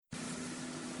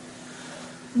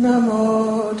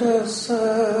Namo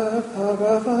tassa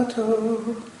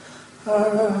bhagavato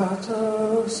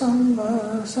arahato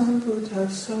samma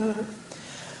sambuddhassa.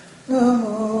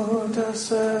 Namo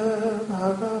tassa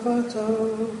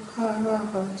bhagavato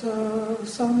arahato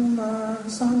samma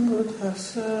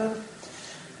sambuddhassa.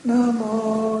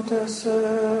 Namo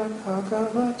tassa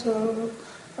bhagavato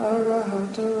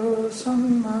arahato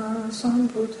samma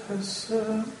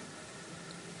sambuddhassa.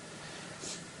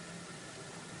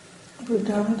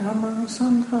 Buddham dhammam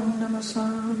sangham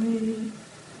namasami.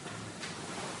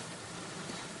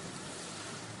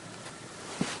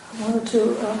 I wanted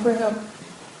to bring up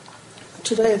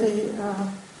today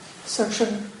the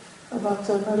section about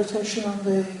the meditation on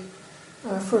the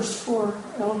first four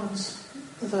elements,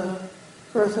 the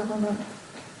earth element,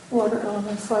 water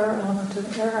element, fire element,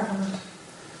 and air element.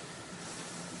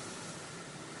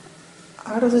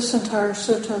 Out of this entire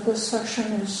sutta, this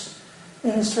section is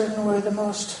in a certain way the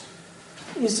most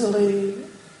easily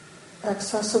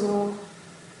accessible.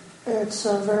 It's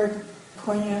very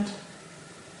poignant,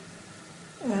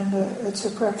 and it's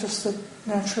a practice that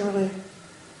naturally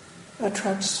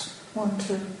attracts one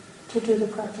to do the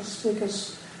practice,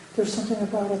 because there's something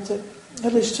about it that,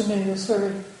 at least to me, is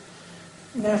very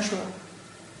natural.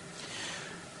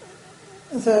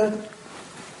 The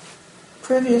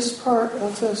previous part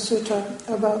of the sutta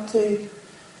about the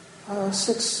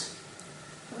six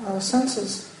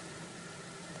senses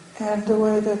and the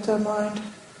way that the mind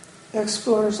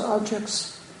explores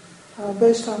objects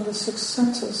based on the six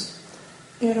senses,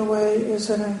 in a way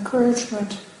is an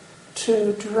encouragement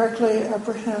to directly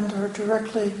apprehend or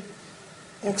directly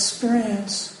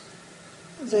experience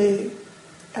the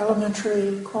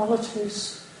elementary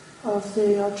qualities of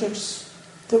the objects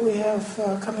that we have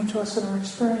coming to us in our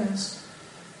experience,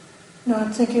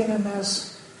 not thinking them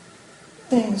as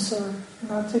things or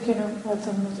not thinking at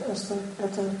them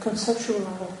at the conceptual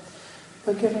level,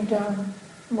 but getting down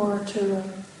more to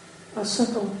a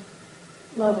simple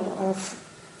level of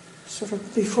sort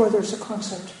of before there's a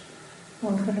concept.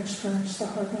 One can experience the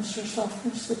hardness or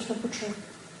softness, the temperature,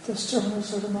 the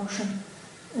stillness or the motion,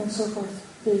 and so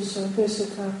forth. These basic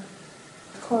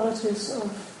qualities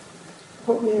of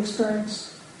what we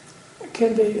experience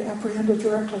can be apprehended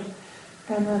directly,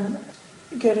 and then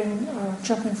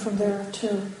jumping from there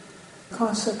to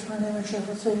concept or an image of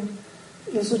a thing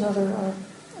is another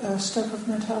step of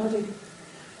mentality.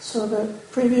 So the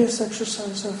previous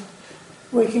exercise of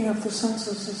waking up the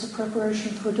senses is a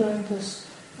preparation for doing this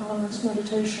elements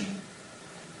meditation.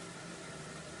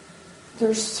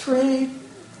 There's three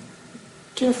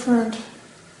different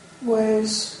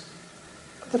ways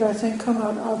that I think come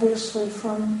out obviously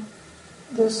from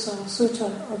this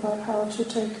sutta about how to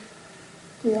take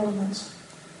the elements.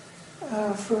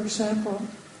 For example,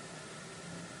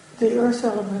 the earth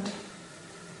element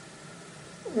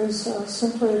is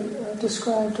simply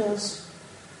described as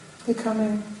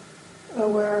becoming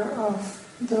aware of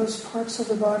those parts of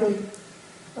the body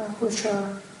which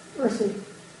are earthy.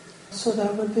 So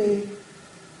that would be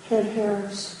head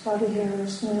hairs, body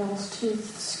hairs, nails,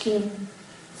 teeth, skin,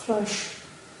 flesh,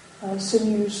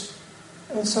 sinews,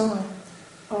 and so on.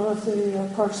 All of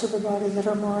the parts of the body that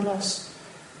are more or less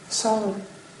solid,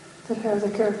 that have the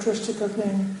characteristic of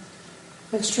being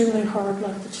extremely hard,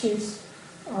 like the teeth,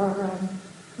 or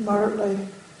moderately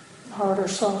hard or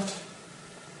soft,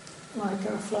 like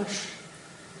flesh.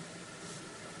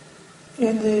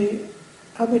 In the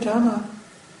Abhidhamma,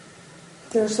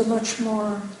 there's a much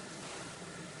more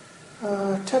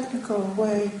technical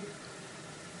way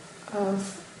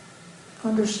of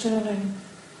understanding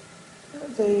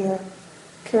the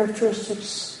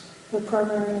characteristics, the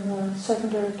primary and the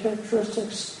secondary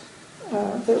characteristics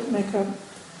that make up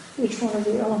each one of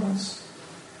the elements.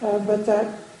 But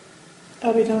that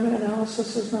Abhidhamma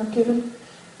analysis is not given,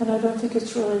 and I don't think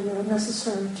it's really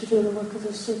necessary to do the work of the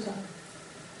sutta.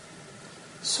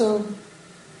 So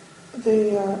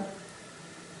the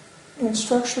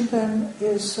instruction then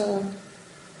is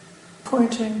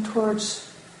pointing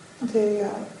towards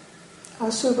the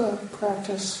asubha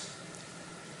practice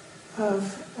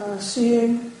of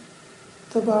seeing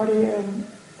the body and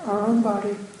our own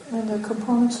body and the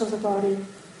components of the body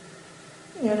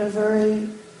in a very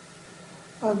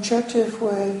objective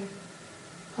way,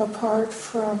 apart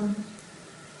from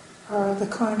the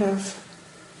kind of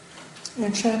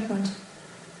enchantment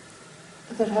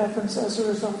that happens as a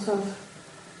result of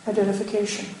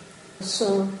identification.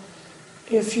 So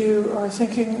if you are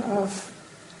thinking of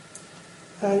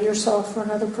yourself or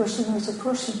another person as a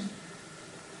person,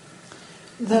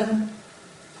 then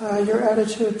your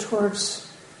attitude towards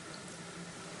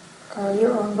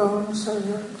your own bones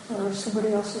or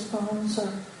somebody else's bones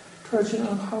or towards your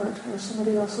own heart or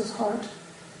somebody else's heart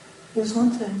is one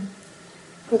thing.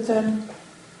 But then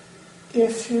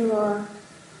if you are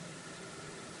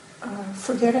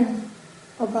forgetting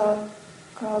about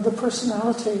the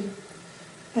personality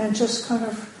and just kind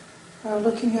of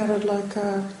looking at it like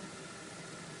a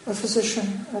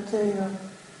physician at the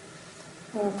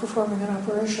performing an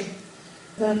operation,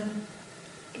 then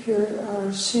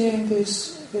you're seeing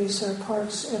these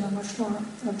parts in a much more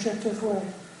objective way.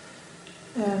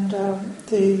 And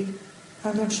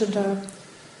I mentioned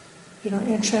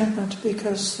enchantment,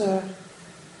 because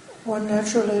one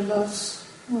naturally loves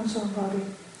one's own body.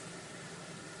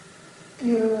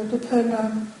 You depend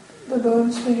on the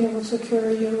bones being able to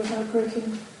carry you without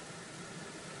breaking.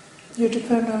 You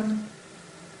depend on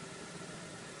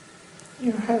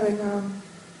having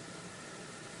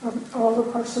all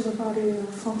the parts of the body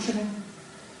functioning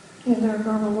in their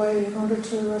normal way in order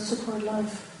to support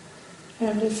life.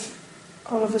 And if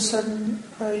all of a sudden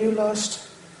you lost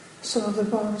some of the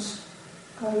bones,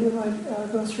 you might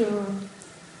go through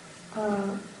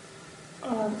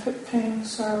pain,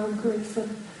 sorrow, and grief,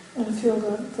 and feel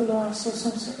the loss of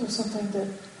something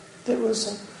that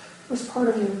was part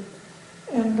of you.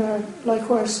 And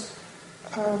likewise,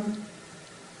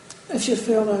 if you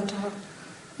feel that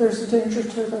there's a danger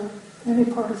to any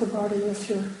part of the body, if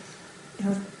you're,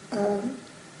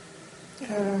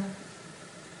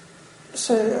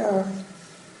 say,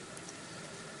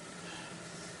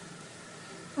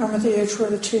 I'm at the age where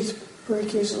the teeth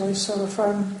break easily, so if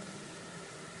I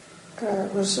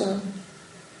was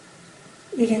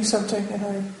eating something and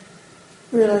I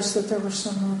realized that there were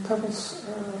some pebbles,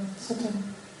 something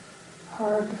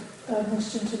hard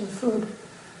mixed into the food,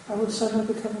 I would suddenly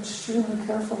become extremely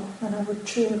careful, and I would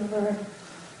chew in a very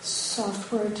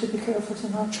soft way to be careful to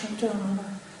not chomp down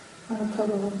on a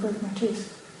pebble and break my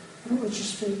teeth. And it would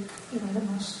just be, the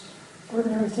most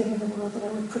ordinary thing in the world, that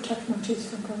I would protect my teeth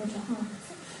from coming to harm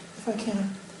if I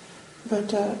can.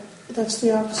 But that's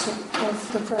the opposite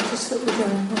of the practice that we're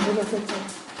doing when we look at the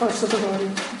parts of the body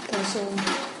as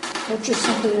just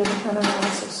simply an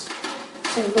analysis.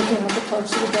 So looking at the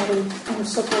parts of the body and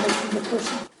separated from the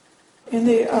person. In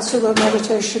the Asura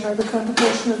meditation, or the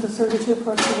contemplation of the 32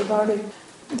 parts of the body,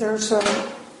 there's, I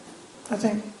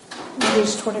think, at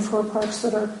least 24 parts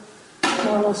that are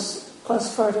more or less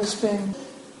classified as being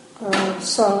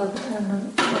solid,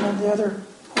 and then the other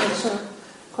parts are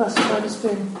classified as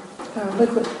being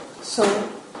liquid. So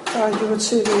you would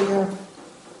see the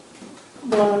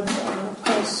blood,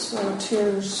 pus,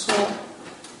 tears, sweat,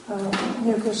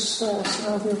 mucus,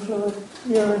 synovial fluid,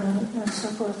 urine, and so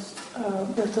forth.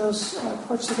 But those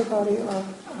parts of the body are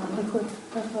liquid,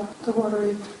 have the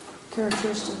watery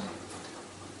characteristic.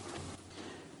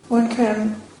 One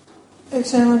can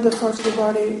examine the parts of the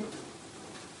body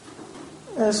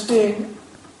as being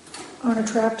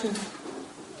unattractive,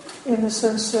 in the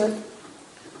sense that,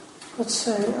 let's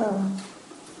say,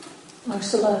 like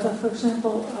saliva, for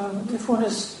example, if one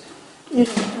is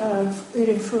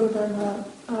eating food, and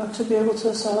to be able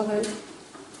to salivate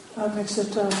makes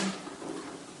it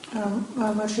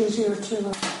much easier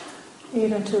to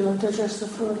eat and to digest the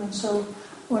food, and so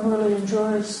one really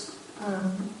enjoys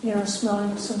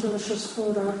smelling some delicious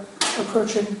food, or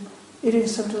approaching eating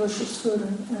some delicious food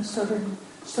and starting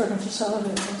to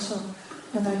salivate, and so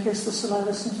in that case the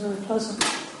saliva seems very pleasant.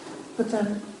 But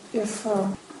then if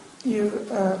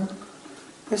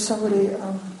somebody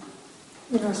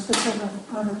spits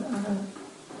on the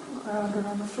ground or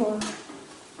on the floor,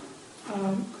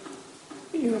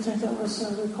 you would think that was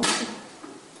repulsive.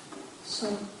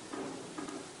 So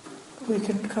we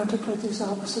can contemplate these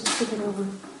opposites to get over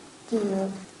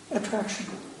the attraction.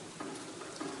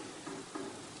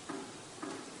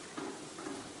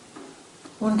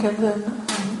 One can then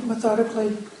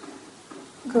methodically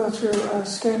go through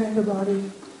scanning the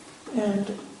body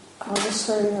and, let's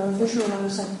say,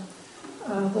 visualizing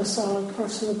the solid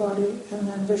parts of the body, and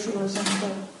then visualizing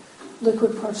the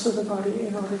liquid parts of the body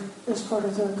in order, as part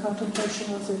of the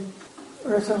contemplation of the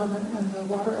earth element and the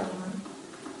water element.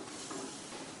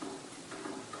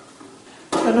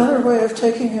 Another way of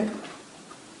taking it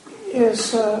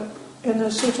is, in the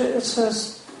sutta it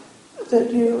says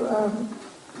that you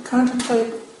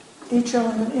contemplate each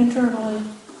element internally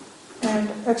and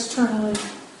externally,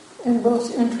 and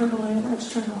both internally and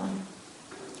externally.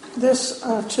 This,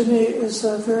 to me, is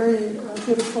a very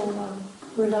beautiful,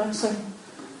 relaxing,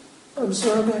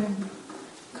 absorbing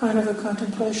kind of a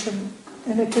contemplation,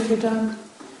 and it can be done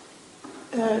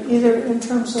either in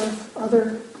terms of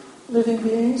other living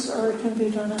beings, or it can be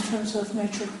done in terms of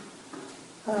nature.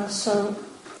 So,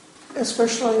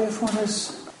 especially if one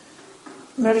is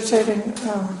meditating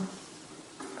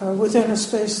within a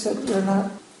space that you're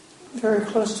not very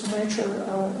close to nature,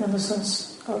 in the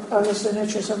sense of, obviously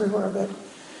nature's everywhere, but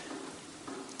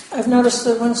I've noticed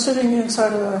that when sitting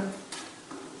inside a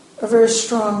very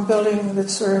strong building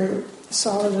that's very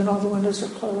solid and all the windows are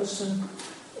closed,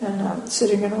 and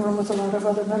sitting in a room with a lot of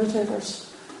other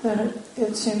meditators, then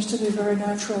it seems to be very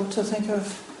natural to think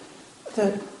of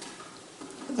that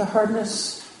the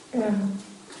hardness in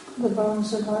the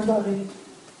bones in my body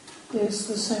is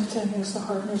the same thing as the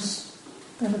hardness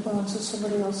in the bones of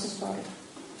somebody else's body.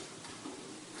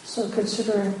 So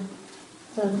considering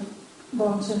the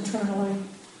bones internally,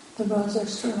 the bones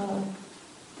externally,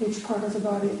 each part of the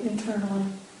body internally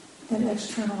and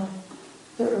externally,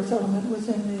 the earth element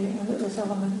within me and the earth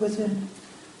element within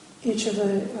each of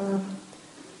the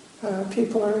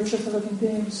people or each of the living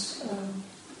beings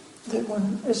that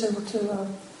one is able to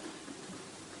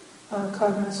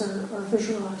cognize or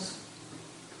visualize.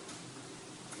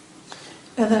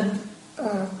 And then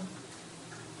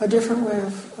a different way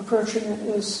of approaching it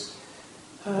is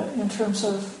in terms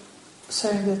of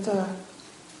saying that the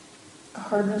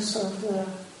hardness of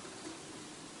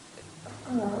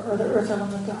or the earth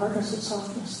element, the hardness and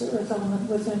softness, the earth element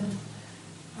within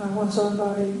one's own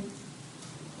body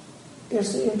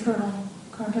is the internal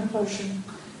contemplation,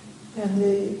 and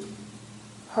the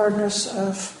hardness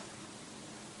of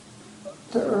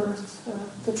the earth,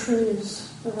 the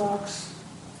trees, the rocks,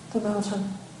 the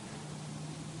mountain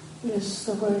is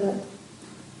the way that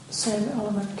same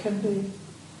element can be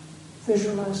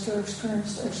visualized or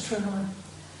experienced externally.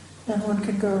 And one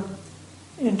can go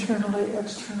internally,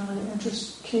 externally, and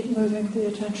just keep moving the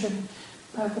attention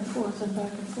back and forth and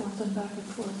back and forth and back and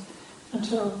forth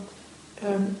until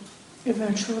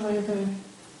eventually the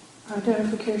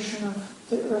identification of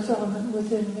the earth element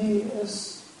within me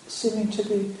as seeming to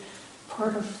be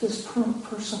part of this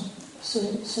person,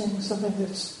 seeing something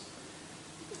that's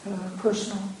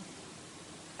personal,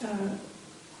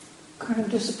 kind of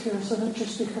disappears, and it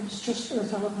just becomes just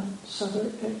earth element, so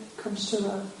that it comes to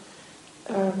a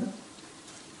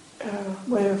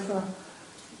way of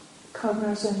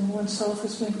cognizing oneself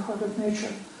as being part of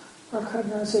nature, or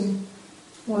cognizing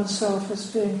oneself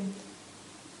as being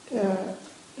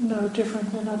no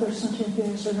different than other sentient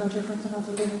beings or no different than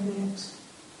other living beings.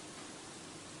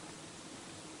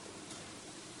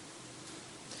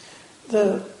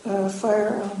 The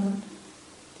fire element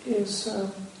is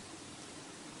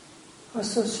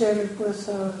associated with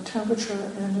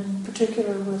temperature, and in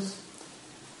particular with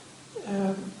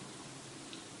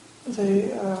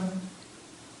the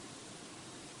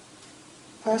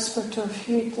aspect of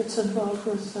heat that's involved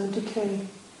with decay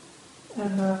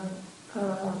and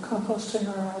composting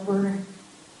or burning,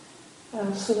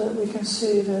 so that we can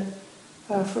see that,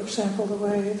 for example, the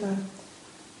way the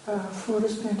food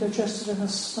is being digested in the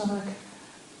stomach,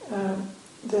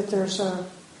 that there's a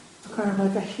kind of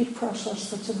like a heat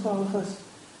process that's involved with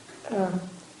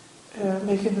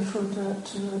making the food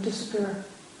to disappear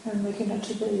and making it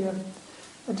to be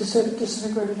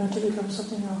disintegrated and to become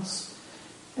something else.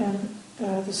 And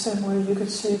the same way you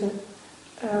could see that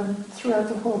throughout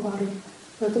the whole body,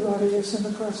 that the body is in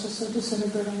the process of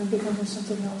disintegrating and becoming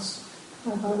something else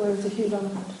by way of the heat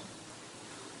element.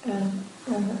 And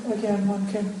again, one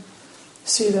can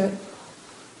see that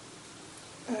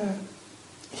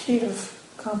heat of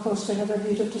composting or the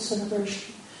heat of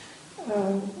disintegration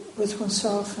with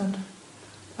oneself and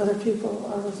other people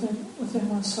are within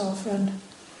oneself, and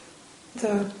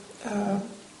the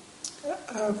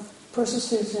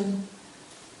processes in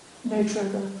nature,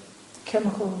 the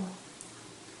chemical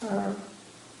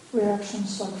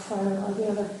reactions like fire or the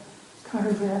other kind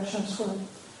of reactions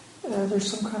where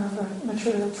there's some kind of a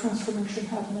material transformation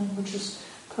happening which is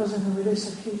causing the release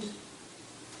of heat.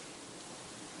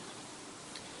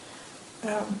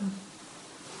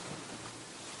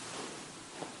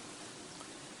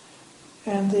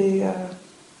 And the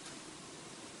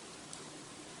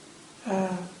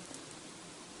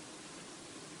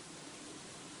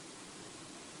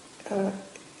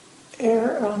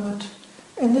air element,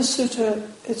 in this sutta,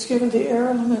 it's given, the air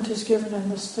element is given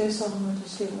and the space element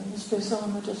is given. The space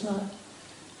element is not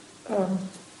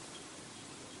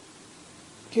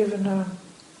given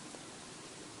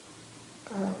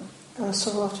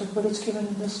so often, but it's given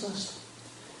in this list.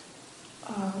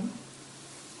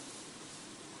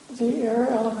 The air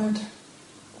element,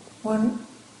 one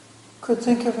could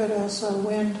think of it as a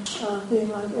wind being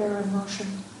like air in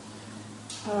motion.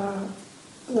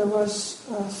 There was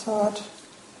a thought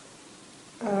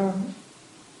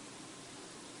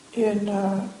in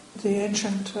the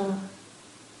ancient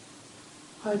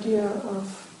idea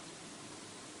of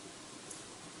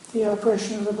the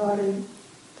operation of the body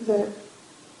that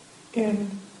in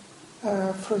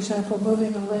for example,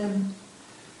 moving a limb,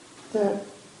 that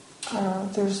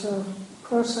there's a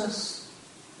process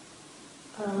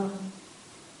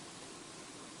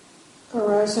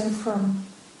arising from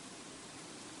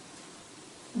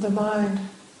the mind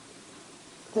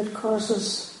that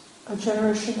causes a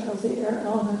generation of the air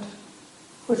element,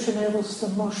 which enables the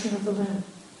motion of the limb.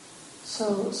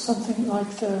 So something like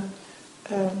the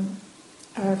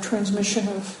transmission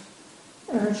of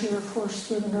energy or force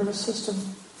through the nervous system,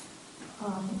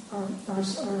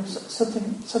 or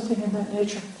something in that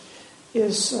nature,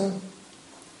 is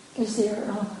the air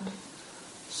element.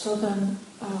 So then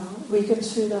we can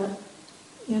see that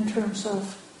in terms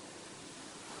of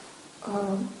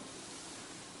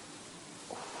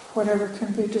whatever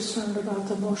can be discerned about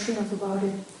the motion of the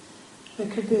body.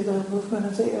 It could be the movement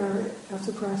of the air, of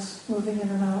the breath moving in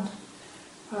and out,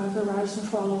 the rise and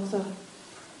fall of the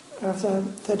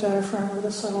diaphragm, or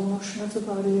the subtle motion of the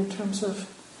body in terms of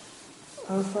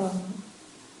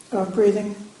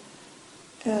breathing,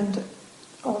 and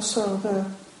also the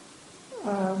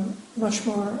much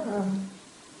more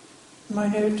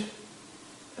minute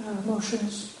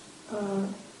motions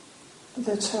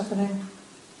that's happening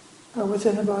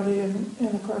within the body in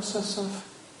the process of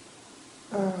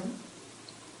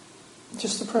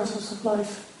just the process of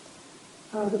life,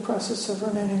 the process of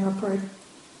remaining upright.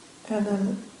 And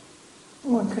then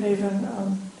one can even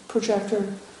project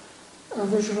or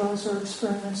visualize or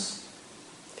experience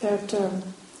at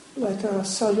like a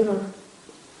cellular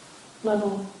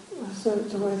level,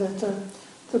 with the way that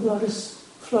the blood is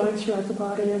flowing throughout the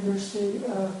body, and there's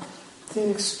the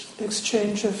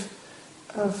exchange of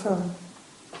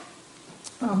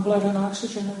blood and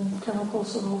oxygen and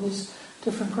chemicals and all these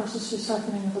different processes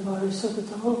happening in the body, so that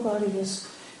the whole body is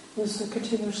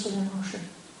continuously in motion.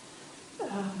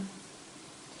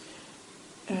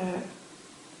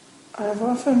 I've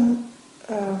often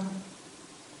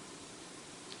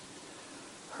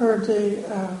heard the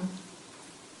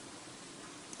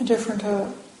different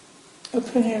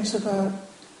opinions about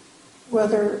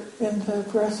whether in the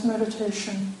breath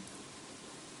meditation,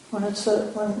 when in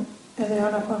the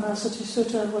Anapanasati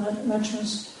Sutta, when it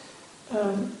mentions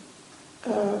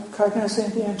cognizing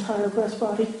the entire breath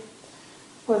body,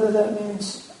 whether that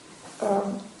means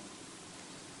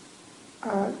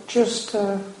just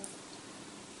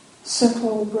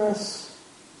simple breath,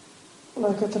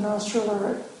 like at the nostril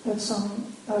or at some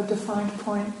defined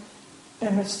point,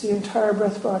 and it's the entire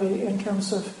breath body in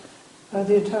terms of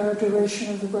the entire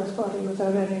duration of the breath body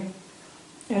without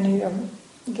any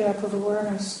gap of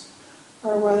awareness,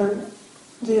 or whether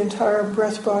the entire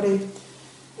breath body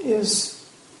is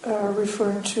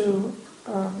referring to,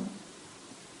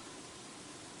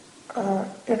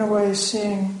 in a way,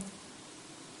 seeing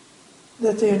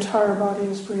that the entire body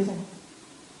is breathing.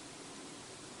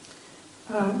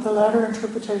 The latter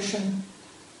interpretation,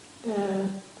 to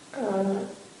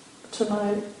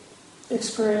my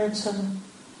experience and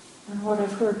what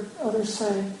I've heard others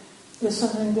say, is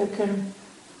something that can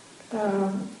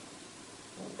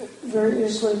very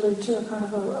easily lead to a kind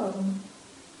of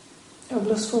a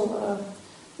blissful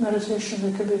meditation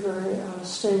that could be very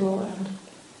stable and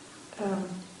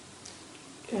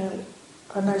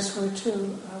a nice way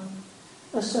to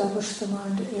establish the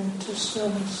mind into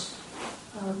stillness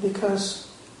because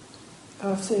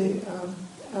of the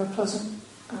pleasant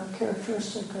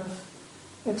characteristic of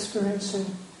experiencing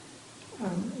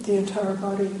the entire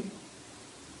body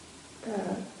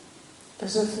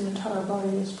as if the entire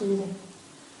body is breathing.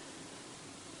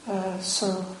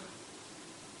 So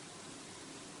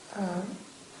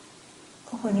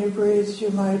when you breathe,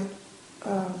 you might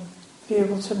be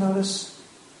able to notice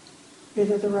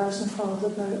either the rise and fall of the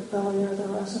belly or the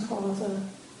rise and fall of the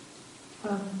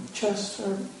chest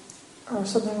or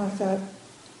something like that.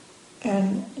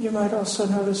 And you might also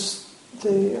notice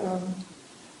the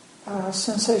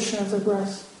sensation of the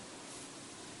breath,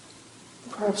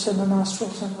 perhaps in the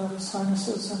nostrils and the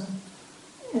sinuses and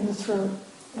in the throat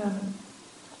and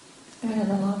in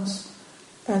the lungs.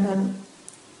 And then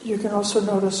you can also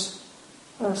notice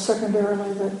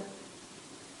secondarily that,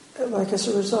 like as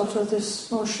a result of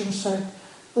this motion, say,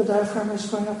 the diaphragm is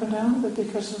going up and down, but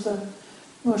because of the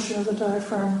motion of the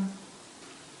diaphragm,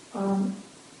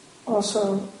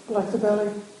 also, like the belly,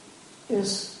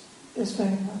 is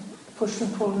being pushed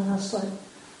and pulled in a slight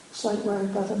way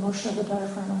by the motion of the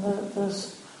diaphragm,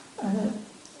 and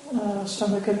the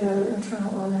stomach and the other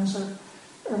internal organs are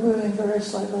moving very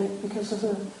slightly because of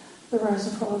the rise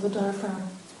and fall of the diaphragm.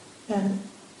 And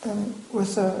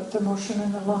with the motion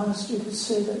in the lungs, you could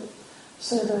see that,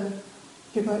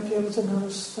 you might be able to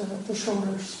notice that the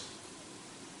shoulders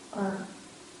are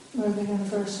moving in a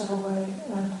very subtle way,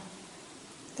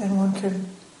 and one can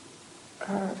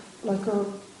let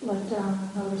down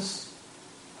and notice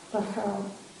like how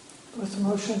with the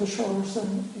motion of the shoulders,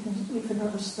 then you can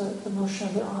notice the motion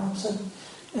of the arms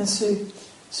and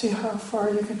see how far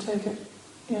you can take it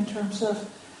in terms of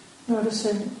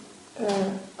noticing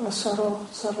a subtle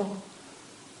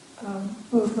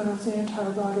movement of the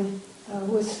entire body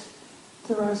with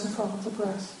the rise and fall of the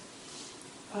breath.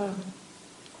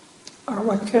 Or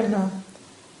one can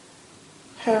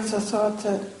have the thought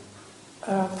that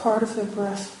part of the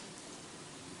breath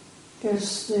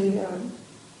is the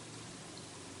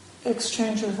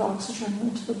exchange of oxygen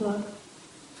into the blood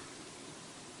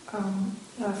from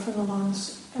the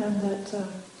lungs, and that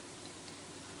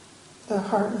the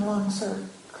heart and lungs are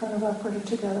kind of operating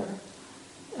together,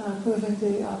 moving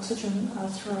the oxygen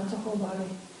throughout the whole body,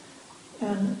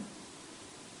 and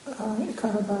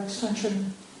kind of by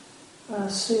extension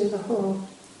see the whole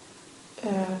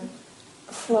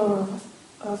flow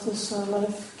of this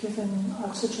life-giving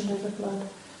oxygenated blood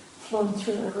flowing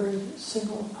through every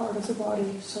single part of the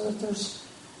body, so that there's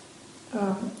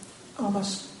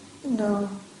almost no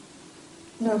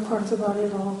part of the body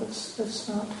at all that's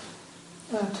not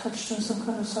touched in some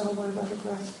kind of subtle way by the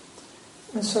breath.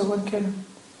 And so one can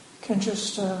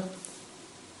just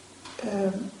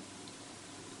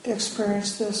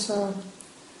experience this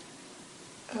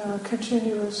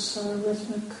continuous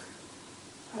rhythmic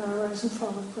rise and fall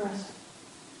of breath.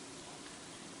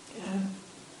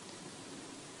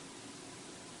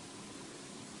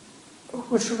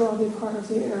 Which would all be part of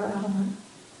the air element.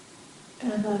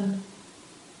 And then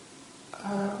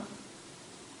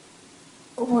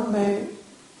one may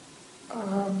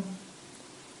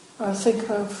think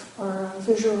of or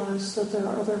visualize that there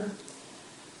are other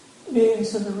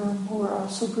beings in the room who are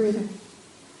also breathing.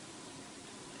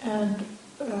 And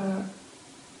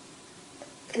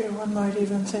one might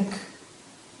even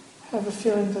have a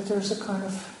feeling that there's a kind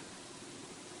of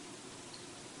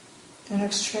an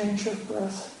exchange of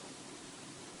breath,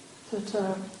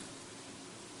 that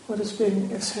what is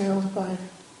being exhaled by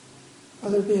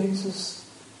other beings is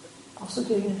also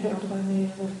being inhaled by me,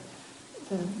 and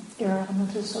the air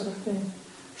element is sort of being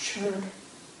shared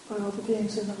by all the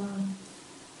beings in the room.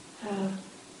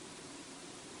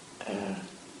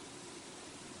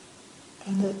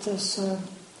 And that this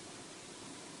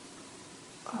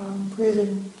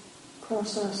breathing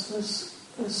process is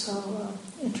so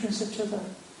intrinsic to the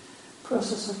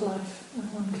process of life,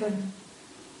 and one can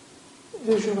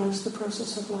visualize the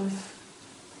process of life,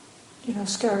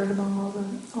 scattered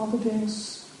among all the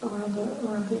beings around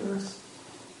the earth.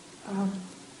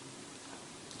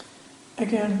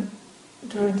 Again,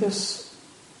 doing this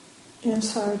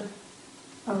inside,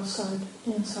 outside,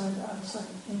 inside, outside,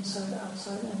 inside,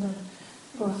 outside, and then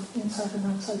both inside and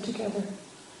outside together,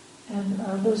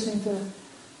 and losing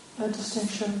the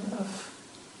distinction of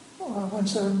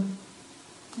one's own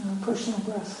personal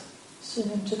breath,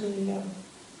 seeming to be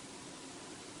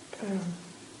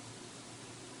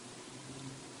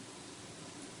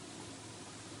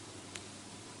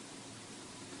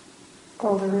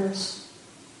all there is,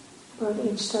 but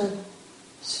instead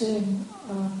seeing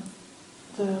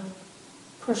the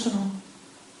personal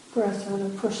breath or the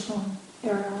personal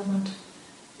air element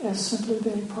as simply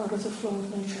being part of the flow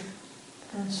of nature.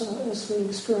 And so as we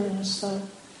experience that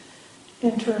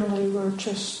internally, we're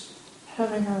just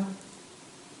having a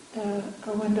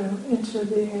window into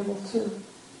being able to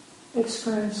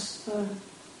experience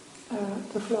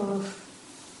the flow of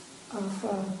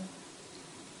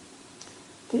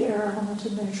the air element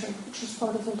in nature, which is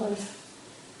part of the life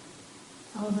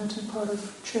element and part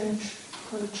of change,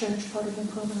 part of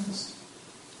impermanence.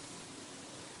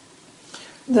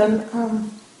 Then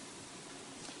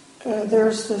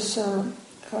there's this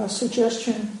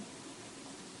suggestion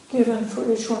given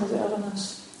for each one of the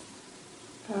elements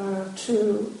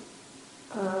to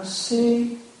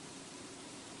see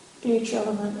each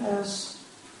element as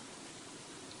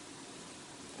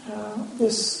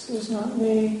this is not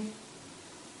me,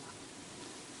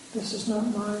 this is not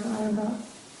mine, I am not,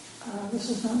 this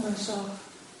is not myself.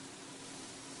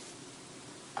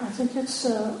 I think it's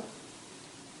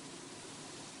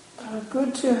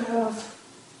good to have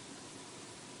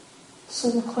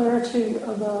some clarity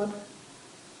about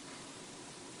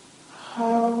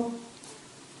how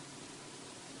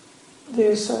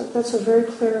these, that's a very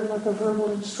clear, like a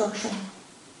verbal instruction,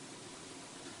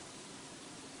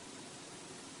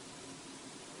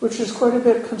 which is quite a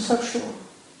bit conceptual.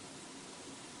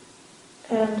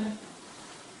 And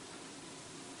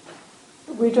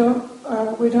we don't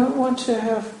want to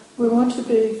have, we want to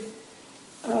be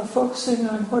focusing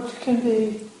on what can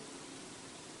be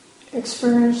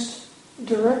experienced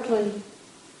directly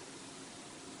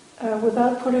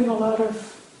without putting a lot of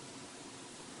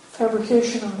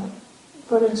fabrication on it,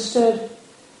 but instead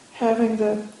having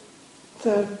the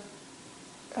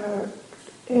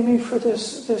aiming for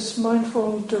this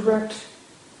mindful, direct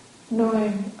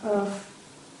knowing of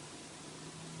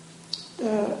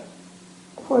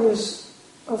what is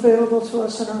available to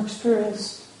us in our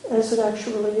experience as it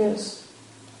actually is.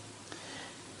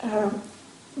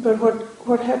 But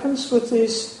what happens with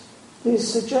these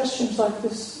suggestions, like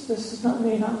this is not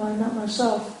me, not mine, not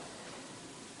myself,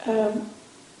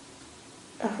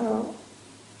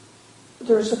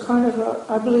 there's a kind of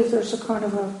I believe there's a kind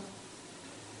of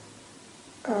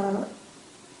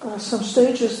some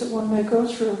stages that one may go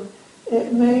through.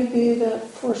 It may be that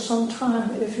for some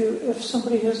time, if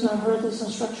somebody has not heard this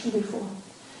instruction before,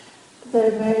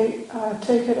 they may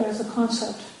take it as a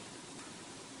concept.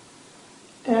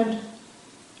 And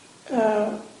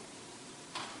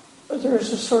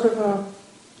there's a sort of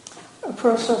a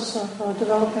process of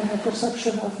developing a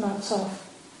perception of not-self,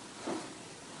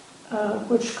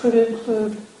 which could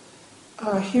include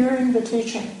hearing the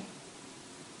teaching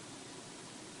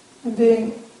and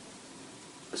being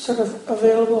sort of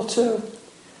available to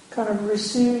kind of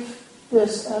receive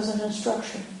this as an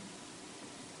instruction.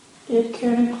 It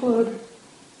can include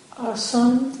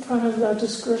some kind of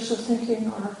discursive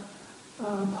thinking or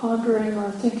pondering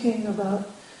or thinking about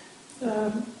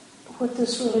what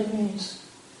this really means.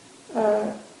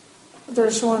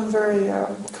 There's one very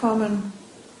common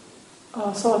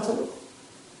thought that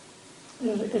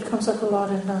it comes up a lot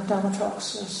in Dhamma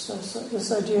talks,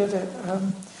 this idea that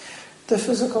the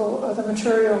physical, the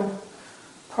material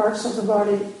parts of the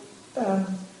body,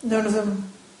 none of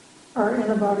them are in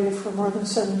the body for more than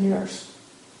 7 years.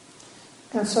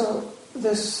 And so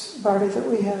this body that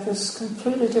we have is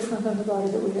completely different than the body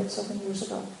that we had 7 years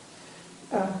ago.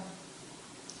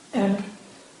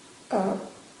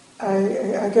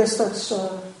 I guess that's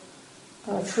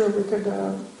true. We could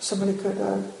somebody could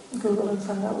Google and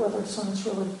find out whether science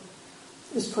really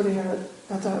is putting it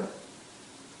at that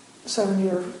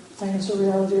 7-year thing is a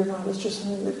reality or not. It's just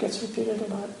something that gets repeated a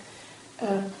lot.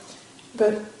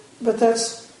 But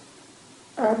that's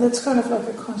kind of like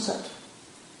a concept,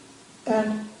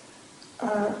 and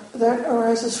that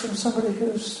arises from somebody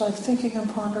who's like thinking and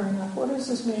pondering, like, what is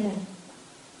this meaning?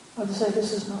 Or to say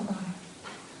this is not mine,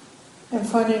 and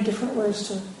finding different ways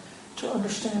to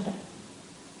understand it.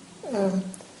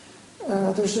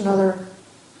 There's another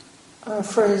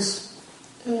phrase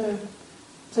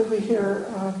that we hear.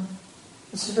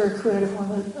 It's a very creative one.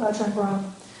 That Ajahn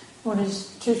Brahm, when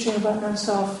he's teaching about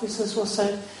non-self, he says, "We'll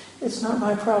say it's not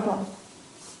my problem."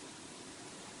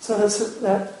 So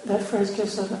that phrase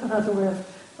gives another way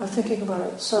of thinking about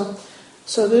it. So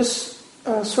this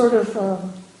sort of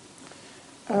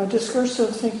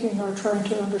discursive thinking, or trying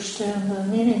to understand the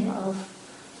meaning of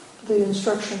the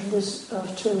instruction, is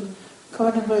to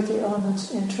contemplate the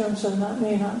elements in terms of not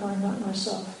me, not mine, not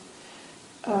myself.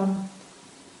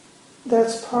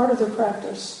 That's part of the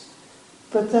practice.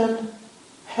 But then,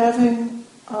 having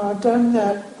done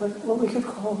that, what we could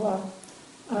call,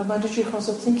 Mandaji calls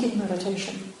it thinking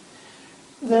meditation,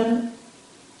 then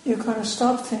you kind of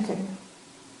stop thinking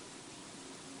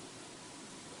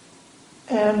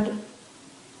and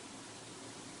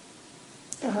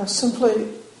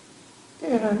simply,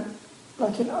 in an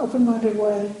open-minded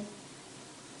way,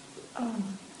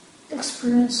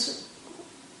 experience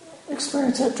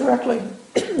it directly,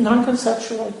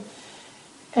 non-conceptually,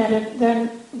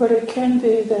 but it can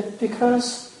be that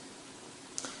because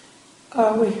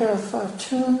we have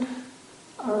tuned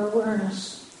our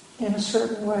awareness in a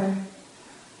certain way,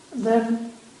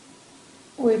 then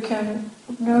we can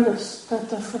notice that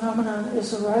the phenomenon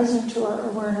is arising to our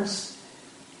awareness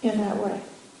in that way.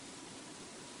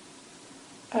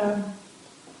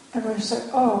 And we say,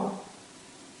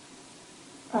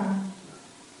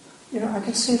 I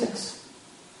can see this.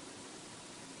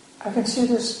 I can see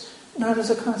this not as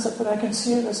a concept, but I can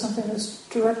see it as something that's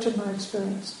direct in my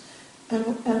experience.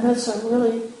 And that's a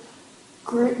really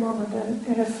great moment.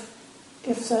 And if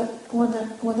that when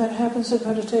that happens in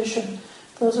meditation,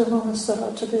 those are moments that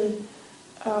ought to be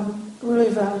really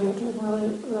valued and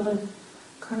really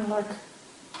kind of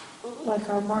like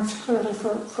are marked clearly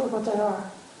for what they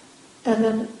are. And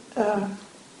then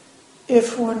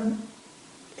if one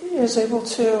is able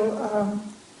to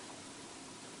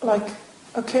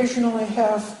occasionally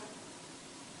have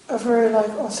a very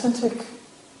authentic,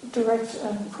 direct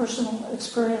and personal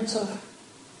experience of,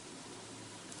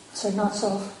 say, not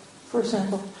self, for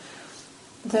example,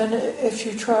 then if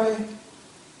you try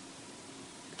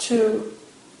to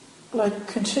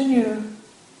continue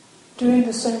doing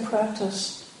the same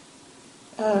practice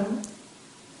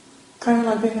kind of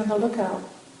like being on the lookout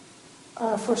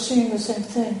for seeing the same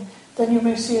thing, then you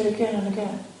may see it again and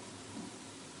again.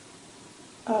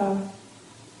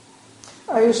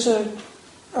 I used to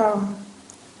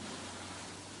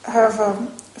have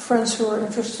friends who were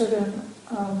interested in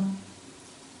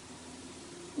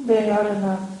being out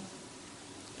in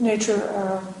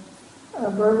nature,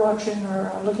 bird watching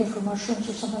or looking for mushrooms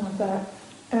or something like that.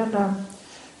 And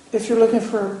if you're looking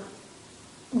for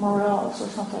morels or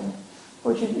something,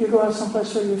 or you go out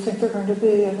someplace where you think they're going to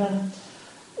be, and then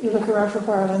you look around for a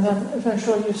while, and then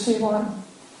eventually you see one.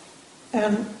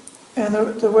 And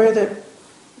the way to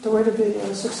be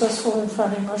successful in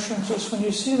finding mushrooms is when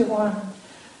you see the one,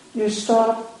 you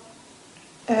stop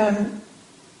and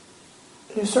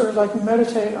you sort of like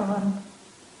meditate on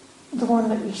the one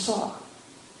that you saw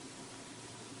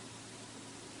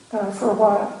for a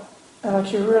while, and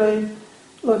like you really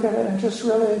look at it and just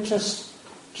really just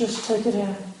take it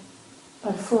in,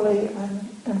 like fully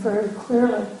and very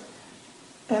clearly.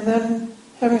 And then,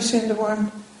 having seen the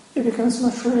one, it becomes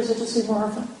much easier to see more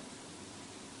of them.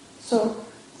 So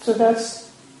that's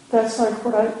like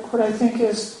what I think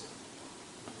is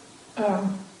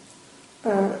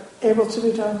able to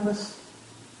be done with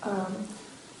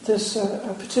this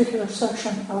particular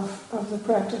section of the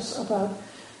practice about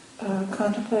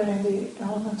contemplating the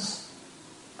elements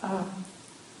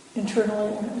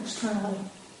internally and externally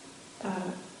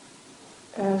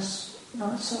as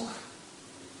not self.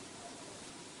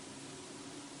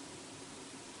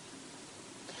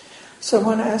 So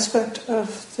one aspect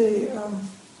of the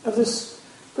of this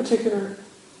particular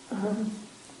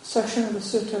section of the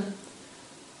sutta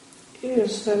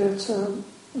is that it's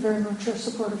very much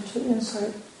supportive to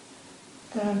insight,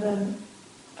 and then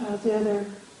the other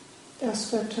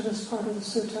aspect to this part of the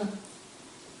sutta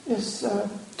is,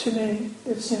 to me,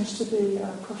 it seems to be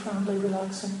profoundly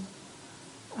relaxing,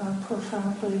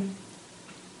 profoundly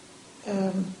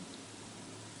and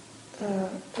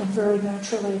very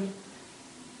naturally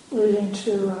leading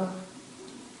to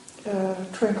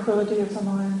tranquility of the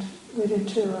mind, leading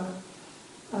to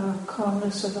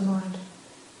calmness of the mind,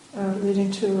 leading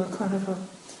to a kind of a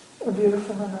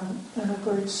beautiful and a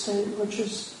great state, which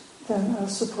is then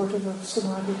supportive of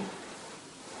samadhi.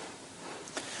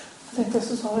 I think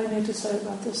this is all I need to say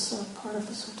about this part of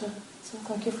the sutta. So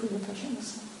thank you for your patient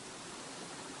listening.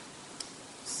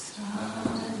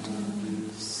 Sadhu,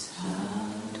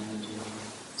 sadhu,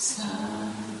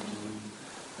 sadhu.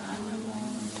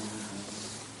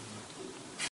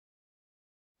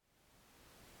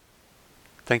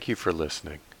 Thank you for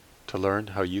listening. To learn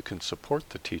how you can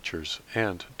support the teachers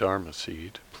and Dharma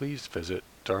Seed, please visit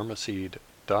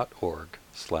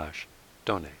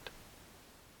dharmaseed.org/donate.